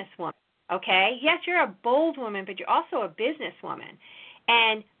businesswoman, okay? Yes, you're a bold woman, but you're also a businesswoman.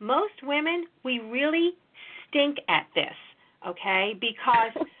 And most women, we really stink at this, okay?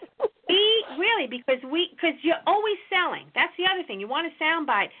 Because because you're always selling. That's the other thing. You want a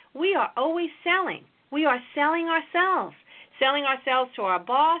soundbite. We are always selling. We are selling ourselves to our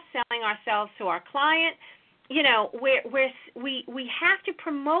boss, selling ourselves to our client. You know, we have to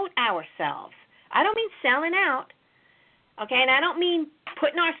promote ourselves. I don't mean selling out, okay? And I don't mean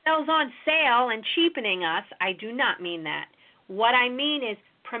putting ourselves on sale and cheapening us. I do not mean that. What I mean is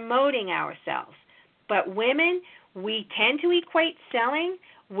promoting ourselves. But women, we tend to equate selling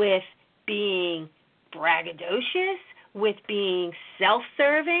with being braggadocious, with being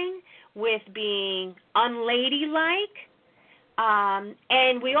self-serving, with being unladylike.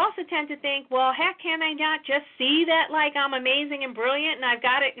 And we also tend to think, well, heck, can I not just see that like I'm amazing and brilliant and I've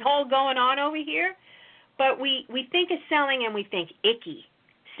got it all going on over here? But we think of selling and we think icky,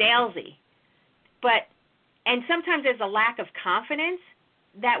 salesy. And sometimes there's a lack of confidence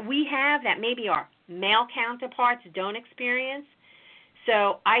that we have that maybe our male counterparts don't experience.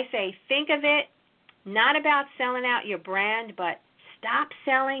 So I say think of it not about selling out your brand, but stop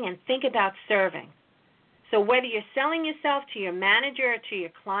selling and think about serving. So whether you're selling yourself to your manager or to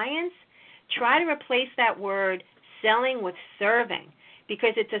your clients, try to replace that word selling with serving,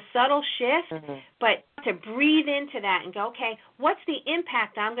 because it's a subtle shift, but to breathe into that and go, okay, what's the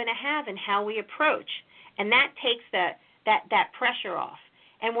impact I'm going to have in how we approach? And that takes that pressure off.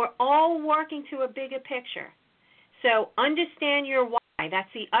 And we're all working to a bigger picture. So understand your why. That's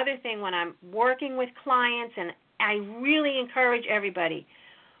the other thing when I'm working with clients, and I really encourage everybody,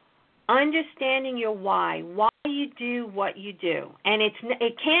 understanding your why you do what you do. And it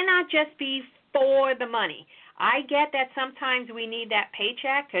cannot just be for the money. I get that sometimes we need that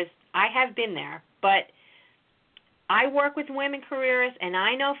paycheck because I have been there, but I work with women careerists, and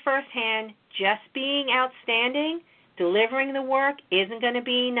I know firsthand just being outstanding, delivering the work isn't going to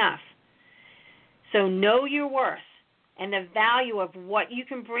be enough. So know your worth and the value of what you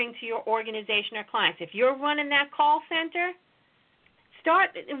can bring to your organization or clients. If you're running that call center,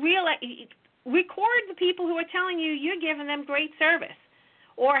 record the people who are telling you you're giving them great service,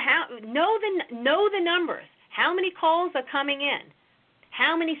 or know the numbers. How many calls are coming in?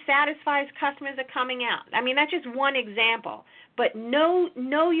 How many satisfied customers are coming out? I mean, that's just one example. But know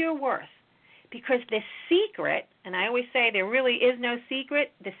your worth, because the secret, and I always say there really is no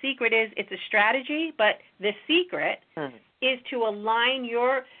secret. The secret is it's a strategy, but the secret is to align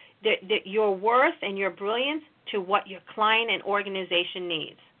your worth and your brilliance to what your client and organization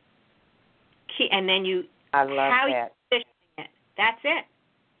needs. And then you position it. That's it.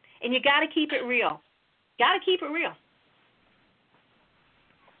 And you got to keep it real.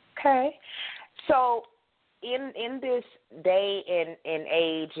 Okay. So in this day and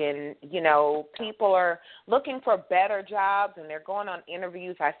age, and, you know, people are looking for better jobs and they're going on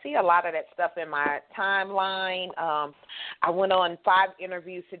interviews. I see a lot of that stuff in my timeline. I went on 5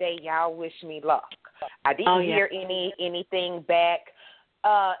 interviews today. Y'all wish me luck. I didn't hear anything back.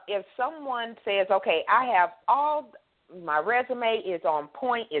 If someone says, okay, I have my resume is on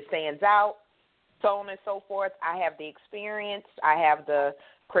point, it stands out, so on and so forth, I have the experience, I have the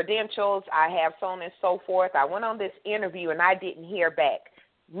credentials, I have so on and so forth. I went on this interview and I didn't hear back.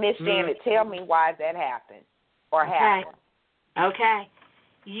 Miss Janet, tell me why that happened or happened. Okay.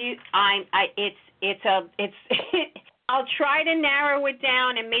 I'll try to narrow it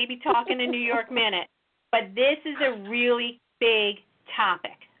down and maybe talk in a New York minute, but this is a really big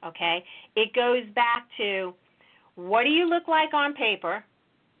topic, okay? It goes back to, what do you look like on paper,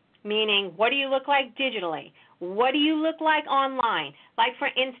 meaning what do you look like digitally? What do you look like online? Like, for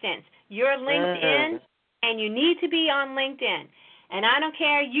instance, you're LinkedIn, and you need to be on LinkedIn. And I don't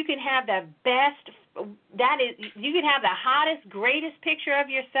care, you can have the you can have the hottest, greatest picture of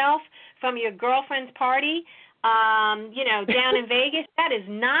yourself from your girlfriend's party, down in Vegas. That is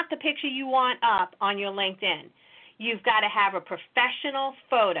not the picture you want up on your LinkedIn. You've got to have a professional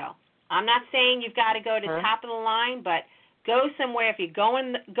photo. I'm not saying you've got to go to the top of the line, but go somewhere. If you're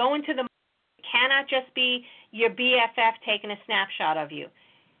going to the, it cannot just be your BFF taking a snapshot of you.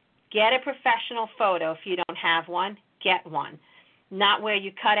 Get a professional photo. If you don't have one, get one. Not where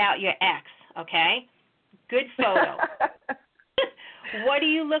you cut out your ex, okay? Good photo. What do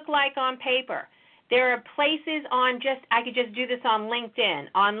you look like on paper? There are places I could just do this on LinkedIn.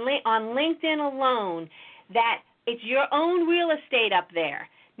 On LinkedIn alone, that it's your own real estate up there,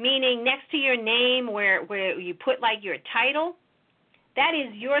 meaning next to your name where you put like your title, that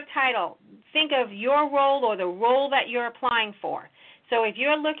is your title. Think of your role or the role that you're applying for. So if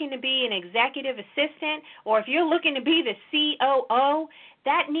you're looking to be an executive assistant or if you're looking to be the COO,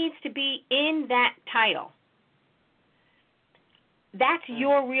 that needs to be in that title. That's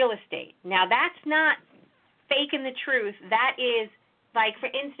your real estate. Now, that's not faking the truth. That is, like, for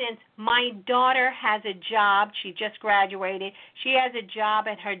instance, my daughter has a job. She just graduated. She has a job,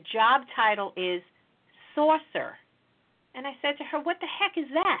 and her job title is sourcer. And I said to her, what the heck is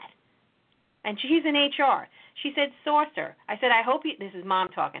that? And she's in HR. She said, sourcer. I said, this is Mom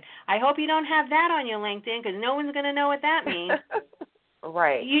talking, I hope you don't have that on your LinkedIn because no one's going to know what that means.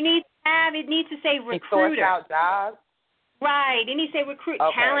 Right. It needs to say recruiter. Source out jobs. Right. It needs to say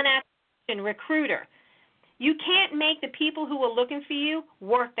talent acquisition, recruiter. You can't make the people who are looking for you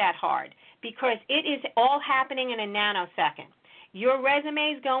work that hard because it is all happening in a nanosecond. Your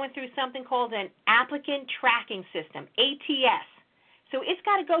resume is going through something called an applicant tracking system, ATS. So it's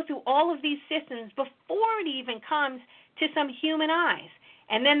got to go through all of these systems before it even comes to some human eyes.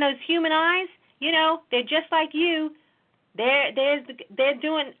 And then those human eyes, they're just like you. They're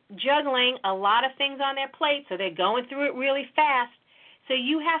juggling a lot of things on their plate, so they're going through it really fast. So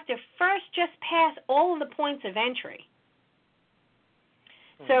you have to first just pass all of the points of entry.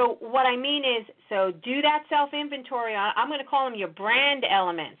 So what I mean is, do that self-inventory on, I'm going to call them your brand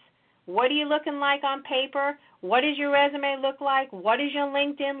elements. What are you looking like on paper? What does your resume look like? What does your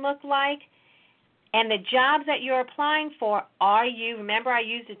LinkedIn look like? And the jobs that you're applying for, remember I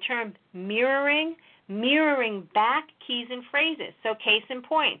used the term mirroring back keys and phrases. So case in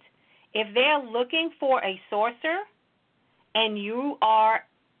point, if they're looking for a sourcer and you are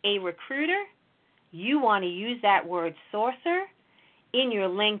a recruiter, you want to use that word sourcer in your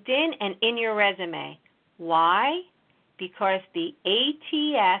LinkedIn and in your resume. Why? Because the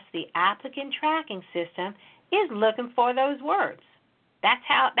ATS, the applicant tracking system, is looking for those words. That's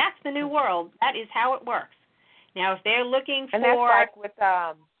the new world. That is how it works. Now, if they're looking for, and that's like with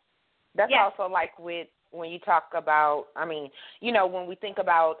yes. also like with when you talk about, when we think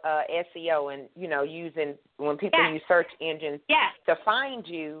about SEO and using when people yes. use search engines yes. to find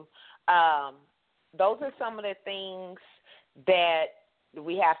you, those are some of the things that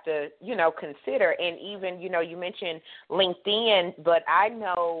we have to consider. And even you mentioned LinkedIn, but I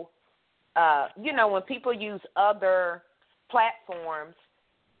know when people use other platforms,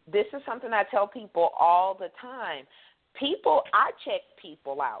 this is something I tell people all the time. I check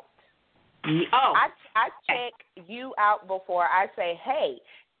people out. Oh. I check you out before I say, hey,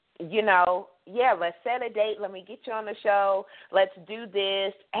 let's set a date. Let me get you on the show. Let's do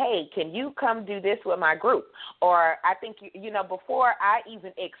this. Hey, can you come do this with my group? Or I think, before I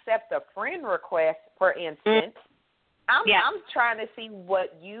even accept a friend request, for instance, I'm trying to see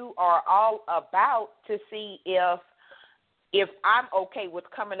what you are all about to see if I'm okay with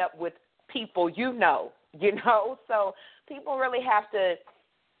coming up with people So people really have to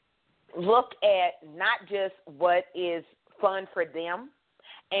look at not just what is fun for them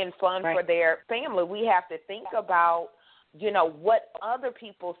and fun right. for their family. We have to think about, what other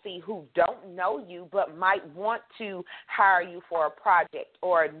people see who don't know you but might want to hire you for a project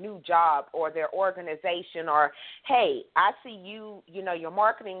or a new job or their organization, or, hey, I see you, your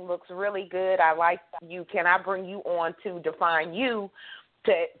marketing looks really good. I like you. Can I bring you on to define you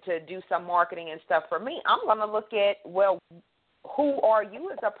to do some marketing and stuff for me? I'm going to look at, who are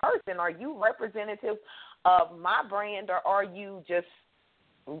you as a person? Are you representative of my brand, or are you just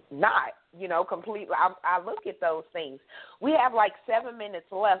not, completely? I look at those things. We have like 7 minutes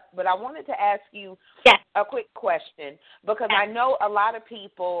left, but I wanted to ask you a quick question because I know a lot of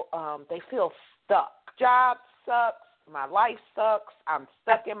people, they feel stuck. Job sucks. My life sucks. I'm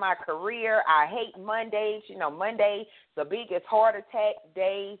stuck in my career. I hate Mondays. Monday, the biggest heart attack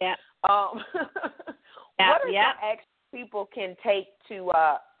day. Yeah. What are some actions people can take to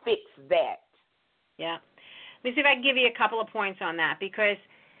fix that? Yeah. Let me see if I can give you a couple of points on that, because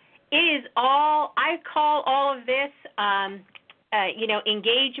it is I call all of this,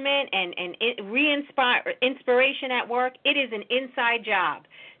 engagement and inspiration at work. It is an inside job.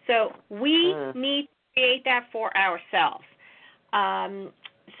 So we need to create that for ourselves.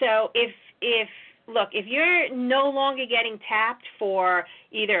 So if you're no longer getting tapped for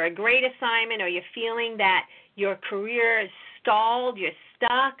either a great assignment or you're feeling that your career is stalled, you're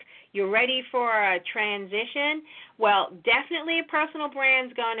stuck, you're ready for a transition, well, definitely a personal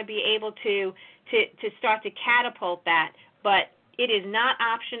brand's going to be able to start to catapult that, but it is not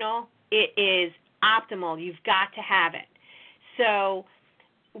optional. It is optimal. You've got to have it. So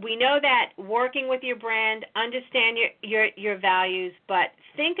we know that working with your brand, understand your values, but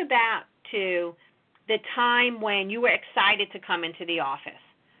think about, too, the time when you were excited to come into the office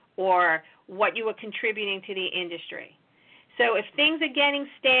or what you were contributing to the industry. So if things are getting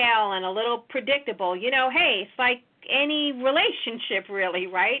stale and a little predictable, hey, it's like any relationship really,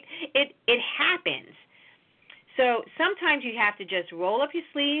 right? It happens. So sometimes you have to just roll up your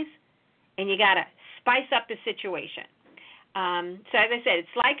sleeves and you got to spice up the situation. So as I said,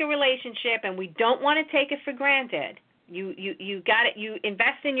 it's like a relationship, and we don't want to take it for granted. You got it. You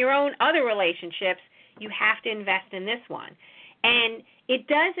invest in your own other relationships. You have to invest in this one. And it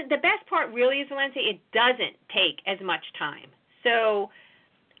doesn't. The best part really is, Valencia, it doesn't take as much time. So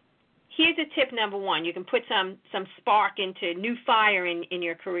here's a tip number one. You can put some spark into new fire in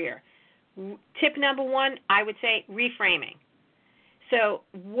your career. Tip number one, I would say reframing. So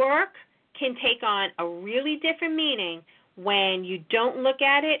work can take on a really different meaning when you don't look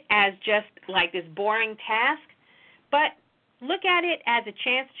at it as just like this boring task, but look at it as a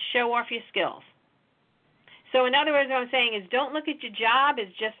chance to show off your skills. So in other words, what I'm saying is don't look at your job as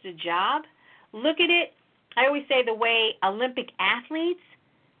just a job. Look at it, I always say, the way Olympic athletes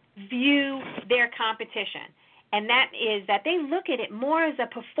view their competition, and that is that they look at it more as a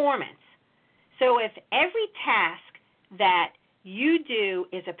performance. So if every task that you do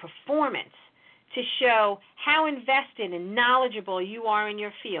is a performance to show how invested and knowledgeable you are in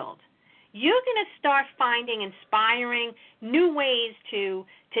your field, you're going to start finding inspiring new ways to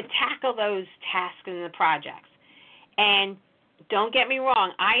tackle those tasks and the projects. And don't get me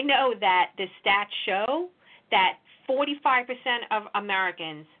wrong, I know that the stats show that 45% of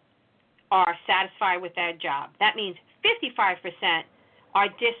Americans are satisfied with their job. That means 55% are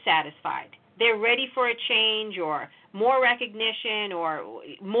dissatisfied. They're ready for a change or more recognition or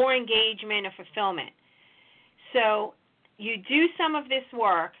more engagement or fulfillment. So you do some of this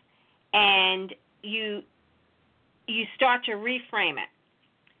work and you start to reframe it.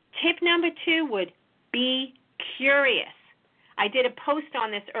 Tip number 2 would be curious. I did a post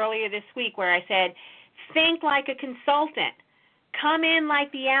on this earlier this week where I said, think like a consultant. Come in like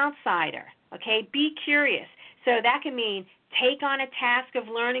the outsider, okay? Be curious. So that can mean take on a task of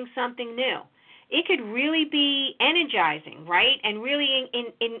learning something new. It could really be energizing, right, and really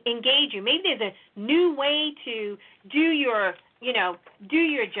engage you. Maybe there's a new way to do your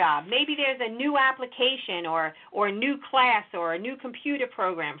job. Maybe there's a new application or a new class or a new computer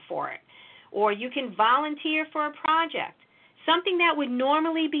program for it. Or you can volunteer for a project, something that would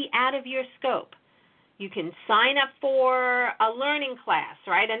normally be out of your scope. You can sign up for a learning class,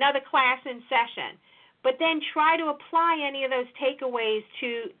 right, another class in session, but then try to apply any of those takeaways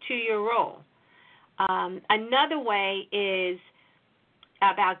to your role. Another way is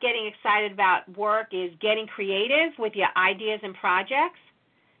about getting excited about work is getting creative with your ideas and projects.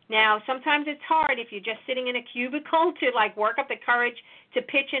 Now, sometimes it's hard if you're just sitting in a cubicle to work up the courage to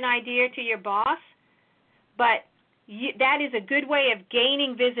pitch an idea to your boss, but that is a good way of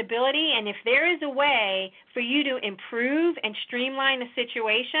gaining visibility, and if there is a way for you to improve and streamline the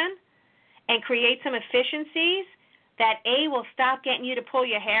situation and create some efficiencies, that A, will stop getting you to pull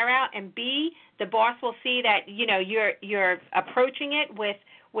your hair out, and B, the boss will see that you're approaching it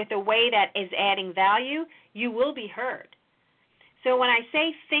with a way that is adding value, you will be heard. So when I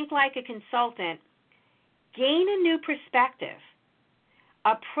say think like a consultant, gain a new perspective.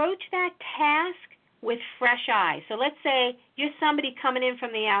 Approach that task with fresh eyes. So let's say you're somebody coming in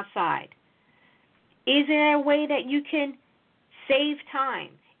from the outside. Is there a way that you can save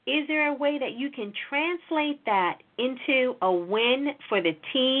time? Is there a way that you can translate that into a win for the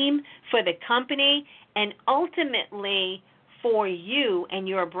team, for the company, and ultimately for you and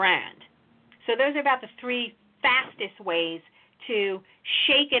your brand? So those are about the 3 fastest ways to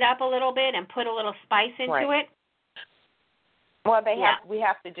shake it up a little bit and put a little spice into it. Well, we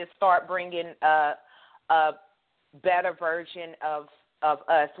have to just start bringing a better version of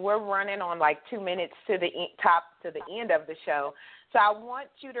us. We're running on 2 minutes to the end of the show. So I want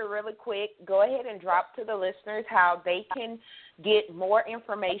you to really quick go ahead and drop to the listeners how they can get more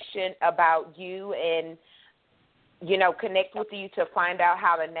information about you and, connect with you to find out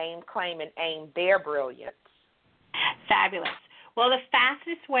how to name, claim, and aim their brilliance. Fabulous. Well, the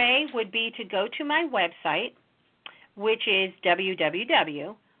fastest way would be to go to my website, which is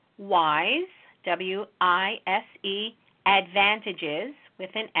www.wise, W-I-S-E, advantages,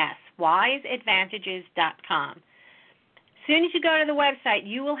 with an S, wiseadvantages.com. soon as you go to the website,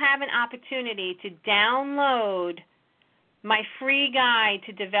 you will have an opportunity to download my free guide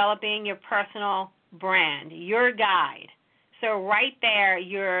to developing your personal brand, your guide. So right there,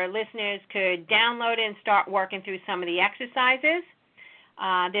 your listeners could download it and start working through some of the exercises.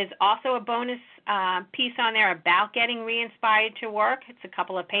 There's also a bonus piece on there about getting re-inspired to work. It's a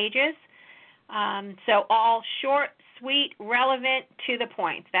couple of pages. So all short, sweet, relevant, to the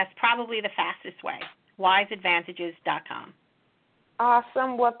point. That's probably the fastest way. wiseadvantages.com.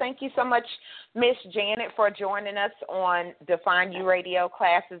 Awesome. Well, thank you so much, Miss Janet, for joining us on Define You Radio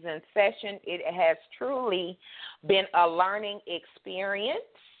Classes in Session. It has truly been a learning experience.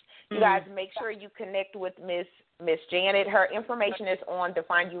 You guys make sure you connect with Miss Janet. Her information is on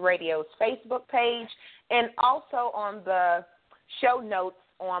Define You Radio's Facebook page and also on the show notes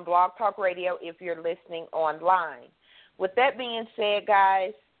on Blog Talk Radio if you're listening online. With that being said,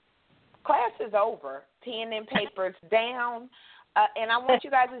 guys, class is over. Pen and paper's down. And I want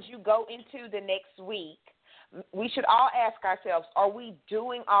you guys, as you go into the next week, we should all ask ourselves, are we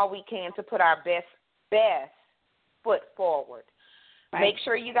doing all we can to put our best foot forward? Right. Make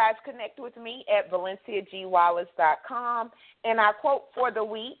sure you guys connect with me at ValenciaGWallace.com. And our quote for the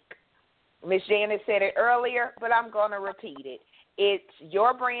week, Ms. Janet said it earlier, but I'm going to repeat it. It's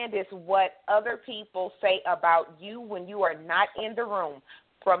your brand is what other people say about you when you are not in the room.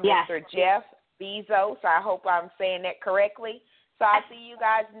 From Mr. Jeff Bezos. I hope I'm saying that correctly. So I'll see you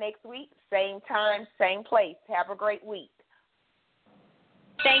guys next week, same time, same place. Have a great week.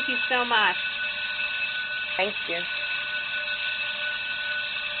 Thank you so much. Thank you.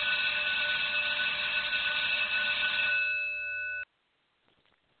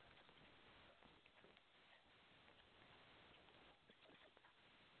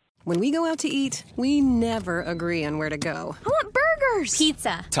 When we go out to eat, we never agree on where to go. I want burgers.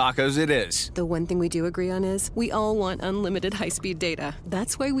 Pizza. Tacos it is. The one thing we do agree on is we all want unlimited high-speed data.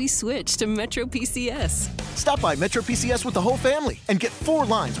 That's why we switched to Metro PCS. Stop by Metro PCS with the whole family and get 4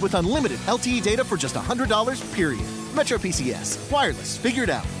 lines with unlimited LTE data for just $100, period. Metro PCS. Wireless.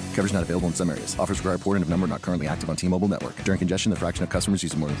 Figured out. Coverage not available in some areas. Offers require port and of number not currently active on T-Mobile network. During congestion, the fraction of customers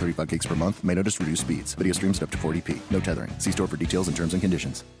using more than 35 gigs per month may notice reduced speeds. Video streams at up to 40p. No tethering. See store for details and terms and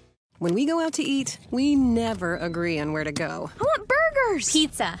conditions. When we go out to eat, we never agree on where to go. I want burgers.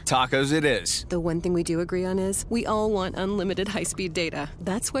 Pizza. Tacos it is. The one thing we do agree on is we all want unlimited high-speed data.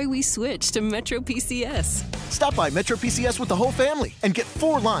 That's why we switched to Metro PCS. Stop by Metro PCS with the whole family and get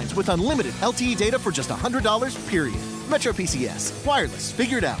 4 lines with unlimited LTE data for just $100, period. Metro PCS. Wireless.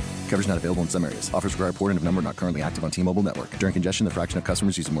 Figured out. Coverage not available in some areas. Offers require port and of number not currently active on T-Mobile network. During congestion, the fraction of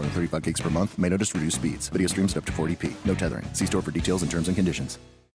customers using more than 35 gigs per month may notice reduced speeds. Video streams at up to 40p. No tethering. See store for details and terms and conditions.